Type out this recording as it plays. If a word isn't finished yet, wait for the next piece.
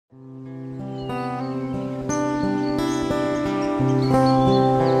Hello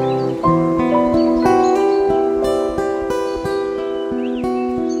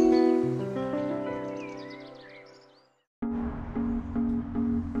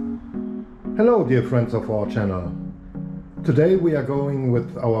dear friends of our channel. Today we are going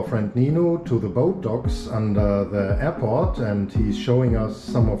with our friend Nino to the boat docks under the airport, and he's showing us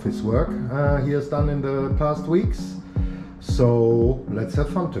some of his work he has done in the past weeks. So let's have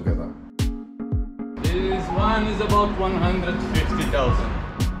fun together. This one is about 150,000.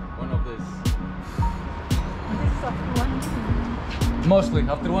 One of these. This after 1 year. Mostly.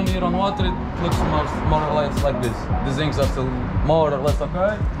 After 1 year on water it looks more or less like this. The zincs are still more or less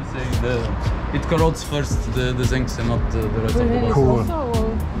okay. You see it corrodes first the zincs and not the rest of the boat. Cool.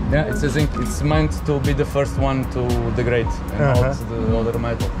 Yeah, it's a zinc. It's meant to be the first one to degrade and not the other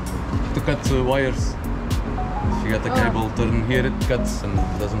metal. To cut wires. If you get a cable turn here, it cuts and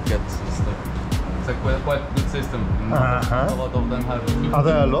doesn't get stuck. It's a quite good system. A lot of them have it. Are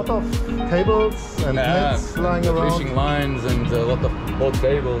there a lot of cables and nets lying around? Fishing lines and a lot of boat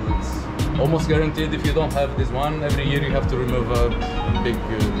cables. It's almost guaranteed if you don't have this one, every year you have to remove a big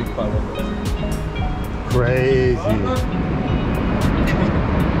pile of it. Crazy.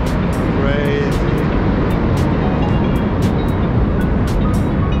 Crazy.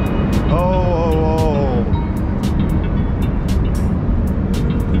 Oh.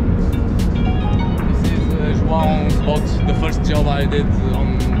 This is João's boat. The first job I did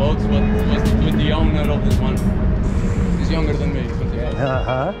on boats was with the owner of this one. He's younger than me.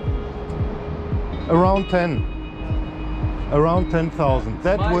 Around 10. Around 10,000.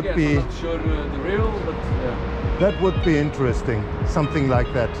 That would be. I'm not sure the real, but yeah. That would be interesting. Something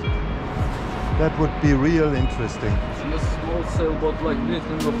like that. That would be real interesting. See a small sailboat like this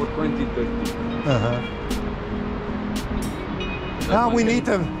can go for 20, 30. Now we need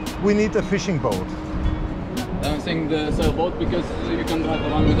a fishing boat. I'm saying the sailboat because you can drive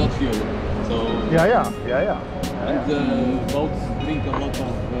around without fuel. So Yeah. And the boats drink a lot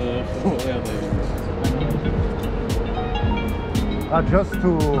of fuel. Just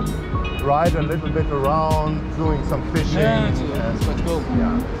to ride a little bit around, doing some fishing. Yeah, it's quite cool.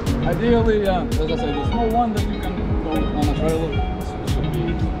 Yeah. Ideally, yeah, as I said, the small one that you can go on a trailer should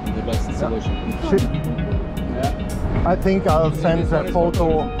be the best solution. Yeah. I think I'll send a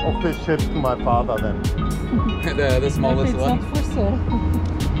photo of this ship to my father then. the smallest It's one. not for sale.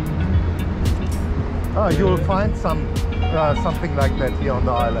 You'll find something like that here on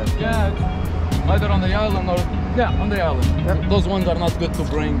the island. Yeah, either on the island or on the island. Yeah. Those ones are not good to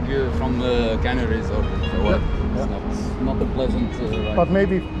bring from the Canaries or what. It's not a pleasant ride. But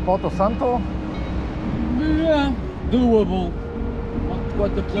maybe Porto Santo? Yeah, doable. Not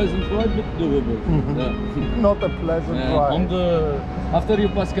quite a pleasant ride, but doable. Yeah. Not a pleasant ride. On after you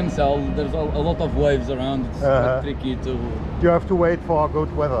pass Cancel, there's a lot of waves around. It's quite tricky to. You have to wait for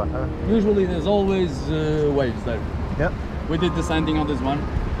good weather. Huh? Usually there's always waves there. Yeah. We did the sanding on this one.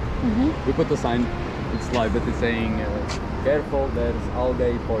 We put the sign. It's live, but it's saying careful, there's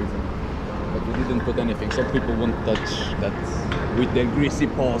algae poison. But we didn't put anything, so people won't touch that with their greasy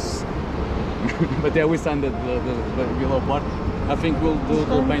paws. But yeah, we sanded the below part. I think we'll do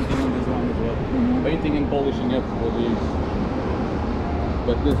the painting on this one as well. Painting and polishing up will be used.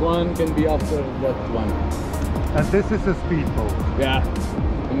 But this one can be after that one. And this is a speedboat. Yeah,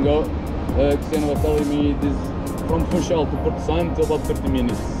 can go. Cristiano was telling me this from Funchal to Porto Santo about 30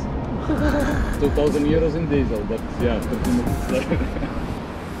 minutes. 2,000 euros in diesel, but yeah, 30 minutes there.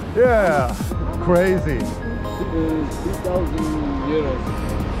 Yeah, crazy. 3,000 euros,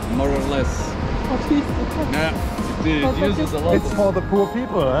 more or less. Yeah, it uses a lot. It's for the poor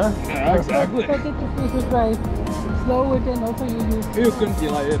people, huh? Yeah, exactly. But if you drive slower, then also you use. You can be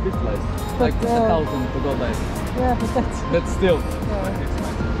like a bit less, like 1,000 to go there. Yeah, but that's. But still.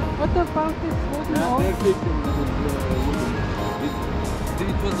 What about this wooden Yeah, wall? they're fixing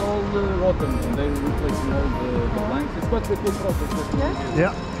it was all rotten, and they're replacing all the planks. It's quite a good process.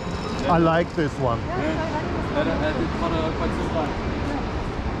 Yeah. I like this one. Yeah, I had it for quite some time.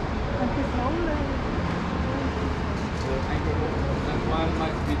 and this whole. That one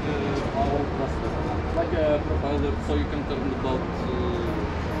might be the old cluster, like a propeller, so you can turn the boat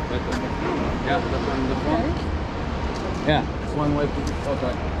better. Yeah, that one in the front. Yeah, it's one way to.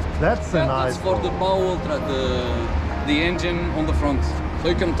 Okay. That's a nice That's for one. the bow ultra, the engine on the front, so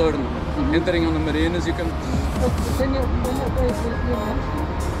you can turn. Entering on the marinas, you can. Then you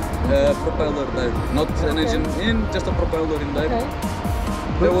Propeller there, not an engine in, just a propeller in there. okay.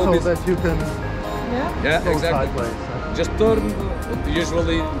 There will So be that you can yeah, go exactly. sideways. Huh? Just turn,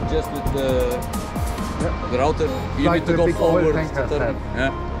 usually just with the router, you Like need to the go big oil forward to tankers turn. have.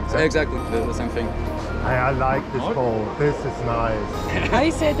 Yeah, so exactly the same thing. I like this boat. This is nice. I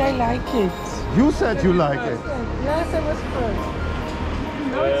said I like it. You said you like it. Yes, I was first.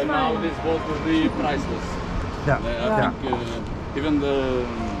 No, it's Now mine. this boat will be priceless. Yeah. I think even the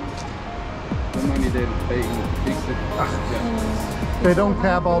money they're paying to fix it. They don't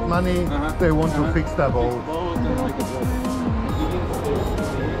care about money. They want to fix their boat. Boat and make it work.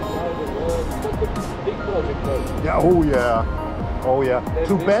 Big project though. Yeah. Oh yeah. Oh yeah.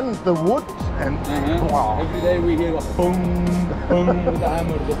 To bend the wood and wow. Every day we hear a boom, boom with the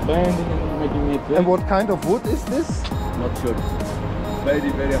hammer just bending and making it fit. And what kind of wood is this? Not sure.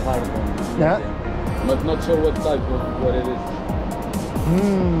 Very, very hard one. Yeah. But not sure what type of what it is.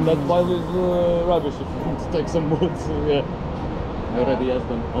 That pile is rubbish if you want to take some wood. So yeah. I already asked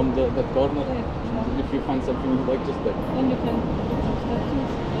them on that corner. If you find something you like, just take. Then you can put some statues,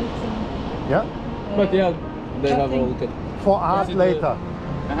 make some. Yeah. But yeah, they have all cut. For art Is it, later.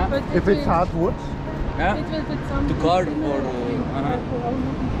 But If it's hardwood. Yeah. it will put some To carve in or, everything. Like we're all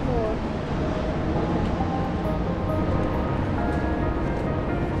looking for.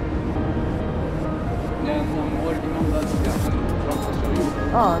 Yeah, I'm working on that. Yeah, I'll show you.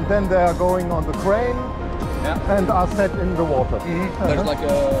 And then they are going on the crane Yeah. and are set in the water. There's like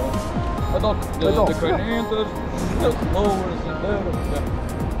a dock. A dock, The crane yeah. enters, just lowers it there. Yeah.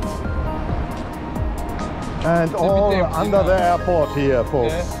 And all empty under now. the airport here,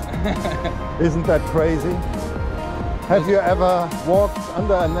 folks. Yeah. Isn't that crazy? Have you ever walked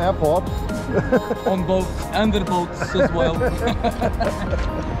under an airport? On boats, under boats as well.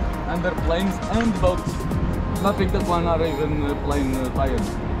 Under planes and boats. Nothing that one are even plane tires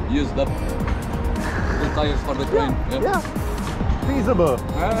used up. The tires for the crane. Yeah, feasible.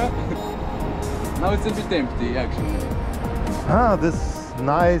 Now it's a bit empty actually. Ah, this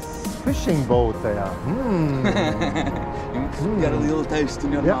nice fishing boat there. You got a little taste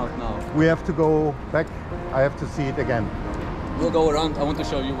in your Yeah. mouth now. We have to go back. I have to see it again. We'll go around. I want to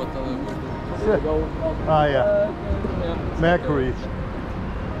show you what we're doing. Sure. We'll go Ah, yeah. yeah. Mercury.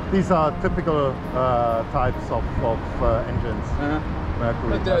 These are typical types of engines. Mercury.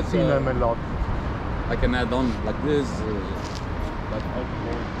 But I've there's, seen them a lot. I can add on like this, like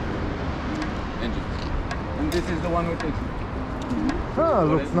outboard engine. And this is the one we're fixing. Ah,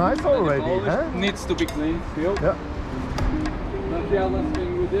 looks nice already, Polished, huh? Needs to be cleaned still. Yeah. But the other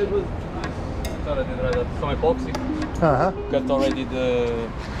thing we did was, sorry I didn't write that, some epoxy. Got already the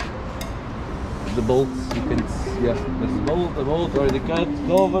bolts. You can see, yeah, there's the bolt already cut,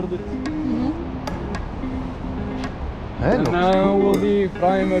 covered it. And now will be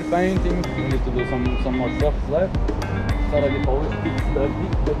primer painting. We need to do some more stuff left. It's already polished. It's dirty,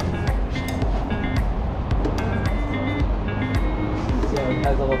 but it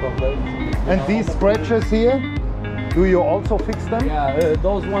has a lot of dirt. And these scratches here, do you also fix them? Yeah,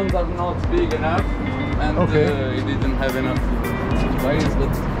 those ones are not big enough, and Okay. it didn't have enough space.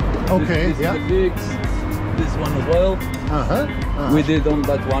 But Okay, this yeah. is the fix. This one as well. We did on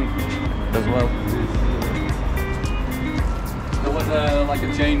that one as well. There was like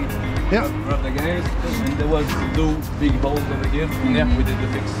a chain rubbed against, and there was two big holes over here. And yeah, we did the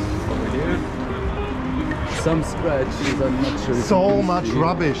fix over here. Some scratches. I'm not sure. If you So can much see.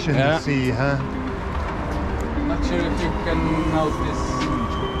 rubbish in the sea, huh? Not sure if you can notice.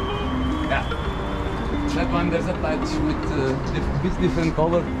 Yeah. That one, there's a patch with this different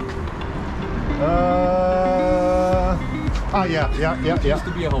color. Yeah. It used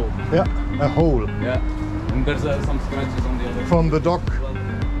to be a hole. Yeah, a hole Yeah. And there's some scratches on the other from the dock. as well.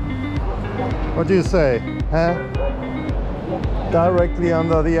 What do you say, huh? Directly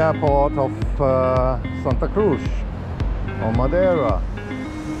under the airport of Santa Cruz or Madeira.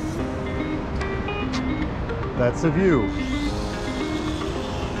 That's a view.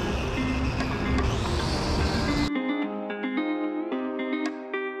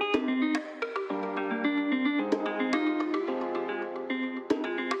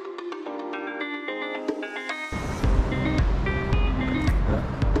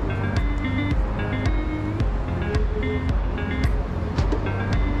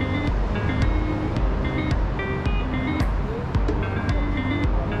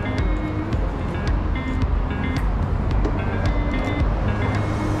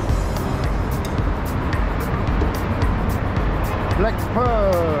 Black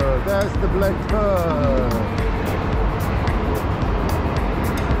pearl, there's the black pearl.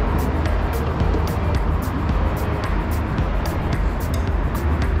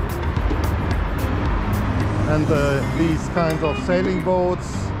 And these kinds of sailing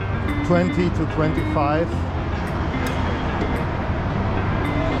boats, 20 to 25.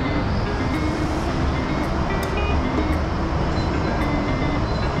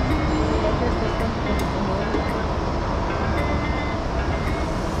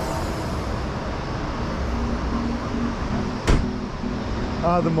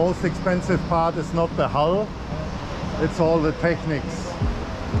 The most expensive part is not the hull, it's all the techniques.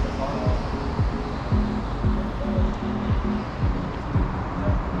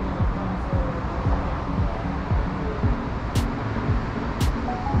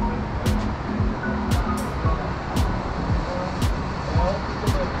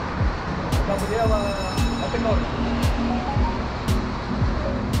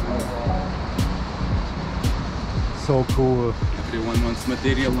 So cool. Everyone wants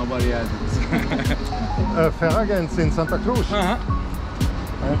material, nobody has it. Ferragents in Santa Cruz.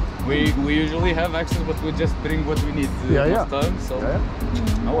 We usually have access, but we just bring what we need most times. So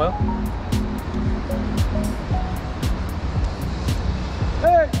oh well.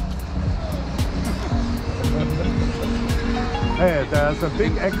 Hey! Hey, there's a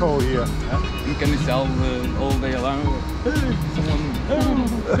big echo here. You can sell all day long. Hey, someone.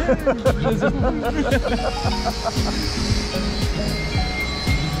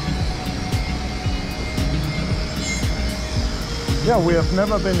 Yeah, we have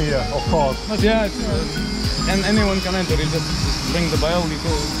never been here, of course. But yeah, and anyone can enter. You just ring the bell.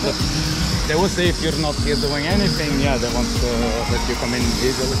 They will say if you're not here doing anything, yeah, they want to let you come in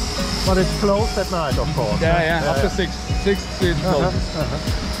easily. But it's closed at night, of course. Yeah. After 6 it's closed.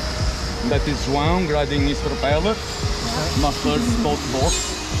 That is João grading his propeller. My first boat boss.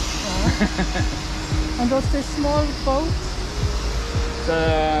 And those the small boats?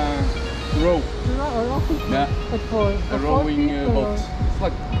 Row. Yeah. But for A rowing boat. It's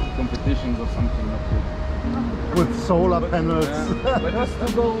like competitions or something like that. With solar panels. But just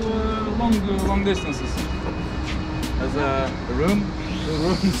to go long distances. There's a room, two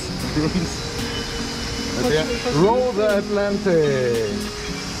rooms. But yeah. Row the Atlantic.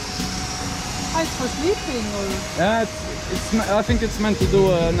 It's for sleeping or? Yeah, I think it's meant to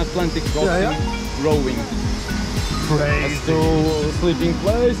do an Atlantic crossing rowing. Crazy. Let's do sleeping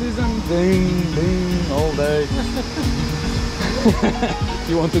places and ding all day. If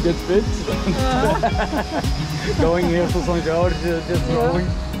you want to get fit, going here to St. George, just rowing.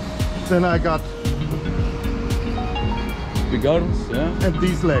 Then I got big arms, yeah. and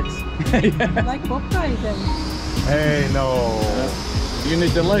these legs. Like Popeye then? Hey, no. You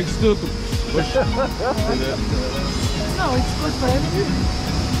need the legs too to push. No, it's good for everything.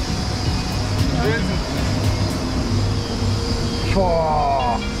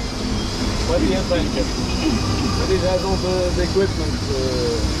 Very adventure. But it has all the equipment,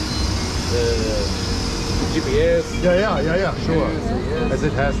 GPS. Yeah, sure. Yes. As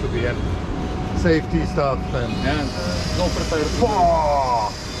it has to be, and safety stuff and... Yeah, all prepared.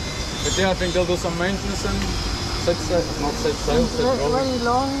 But yeah, I think they'll do some maintenance and set sail, not set sail, set rowing. Very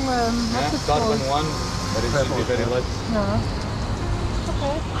long. Carbon one, but it should be very light.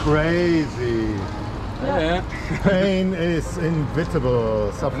 Okay. Crazy. Yeah. Pain is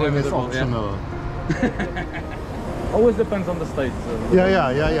inevitable, suffering is Inevitable, optional. Always depends on the state.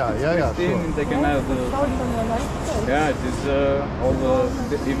 Yeah, Christine, sure. they can have yeah, it is all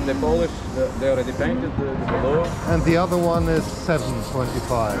even the polish, they already painted the below. And the other one is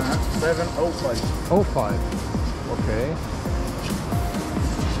 725. 705. 05. Okay.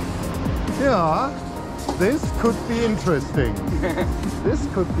 Yeah, this could be interesting. This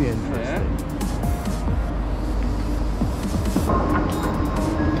could be interesting.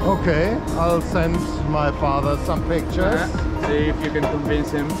 Okay, I'll send my father some pictures. See if you can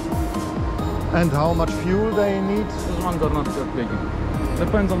convince him. And how much fuel they need? These ones are not that big.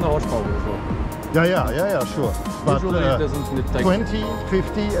 Depends on the horsepower as well. Yeah, sure. But usually it doesn't need take 20,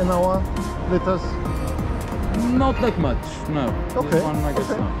 50 an hour liters? Not that much, no. Okay. This one I guess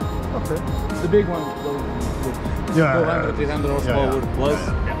Okay. no. Okay. The big one will Yeah. 200, 300 horsepower plus.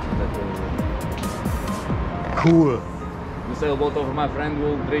 Cool. The sailboat of my friend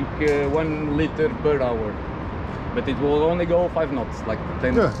will drink 1 liter per hour. But it will only go 5 knots, like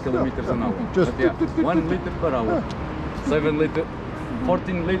 10 kilometers an hour. Just but yeah, 1 liter per hour.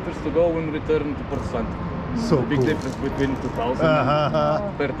 14 liters to go and return to Port Santo. So Big cool. difference between 2000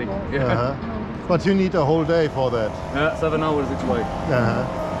 and 30. Yeah. But you need a whole day for that. 7 hours each way.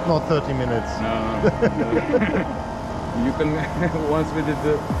 Not 30 minutes. No. You can, once we did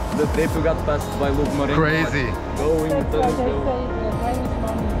the trip, we got passed by Luke Marine. Crazy. Like, going, That's why they say time is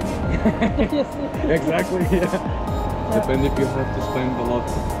money. exactly, yeah. Depend if you have to spend a lot.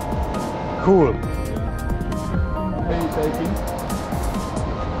 Cool. Are you taking?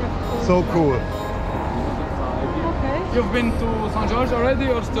 So cool. Okay. You've been to St. George already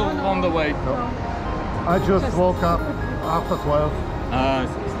or still on the way? No. I just woke up after 12. Ah,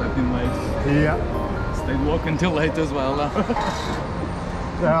 slept in late. Yeah. Stayed walking till late as well.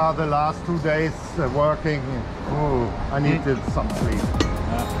 Yeah, the last 2 days working, I needed some sleep.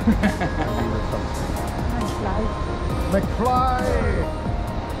 McFly!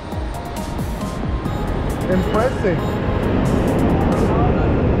 Impressive!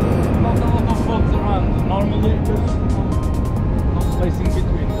 Not a lot of boats around. Normally there's no space in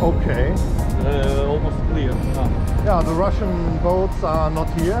between. Okay. Almost clear. Yeah, the Russian boats are not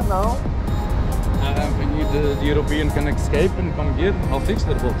here now. We need the European can escape and come here. I'll fix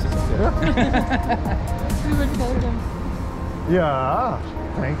their boats. We will tell them. Yeah,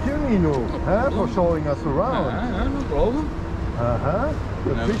 thank you, Nino, for showing us around. No problem.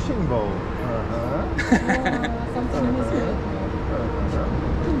 The fishing boat. Something missing.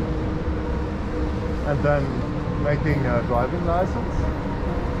 And then making a driving license.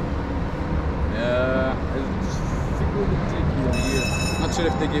 Yeah, I think it will take you a year. Not sure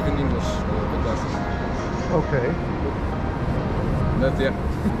if they give in English the classes. Okay. But yeah,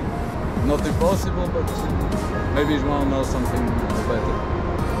 not impossible, but maybe you want to know something better.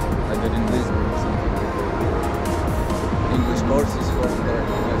 I did in Lisbon or something. English courses for the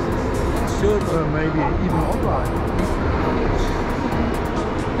driving license. Not sure, but Maybe even online.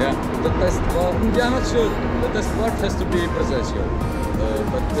 yeah, the test part, yeah, not sure. The test part has to be presential.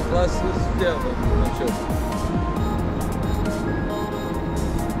 But the classes, yeah, but not sure.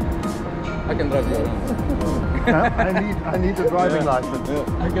 I can drive you around. I need a driving license. Yeah,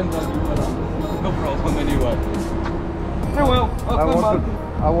 I can drive you around. No problem anyway. Yeah, well,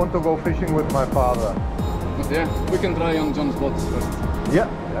 I want to go fishing with my father. But yeah, we can try on John's boats first. Yeah,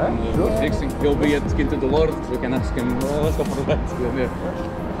 And, sure. fixing. He'll be at Quinta do Lord. We can ask him. Let's go for that. Yeah.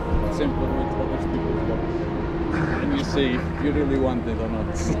 Simple with other people's boats. And you see if you really want it or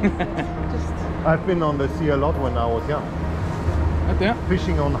not. I've been on the sea a lot when I was young. But yeah.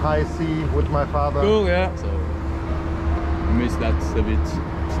 Fishing on high sea with my father. Cool, yeah. So I miss that a bit.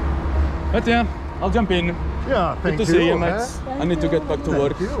 But yeah, I'll jump in. Yeah, thank Good to you. see you, Max. I need to get back to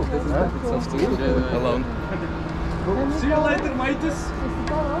work. You. It's tough alone. See you later, mates. Is the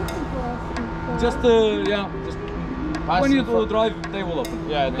door open for us? Just yeah, just when you do drive, they will open.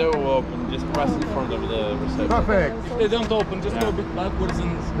 Yeah, they will open. Just press in front of the reception. Perfect. If they don't open, just go a bit backwards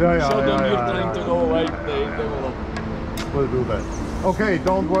and Yeah, show them you're yeah, trying to go away. They will open. We'll do that. Okay,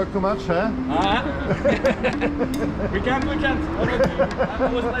 don't work too much, huh? We can't. I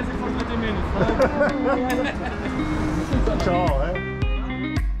was lazy for 20 minutes. Ciao, eh?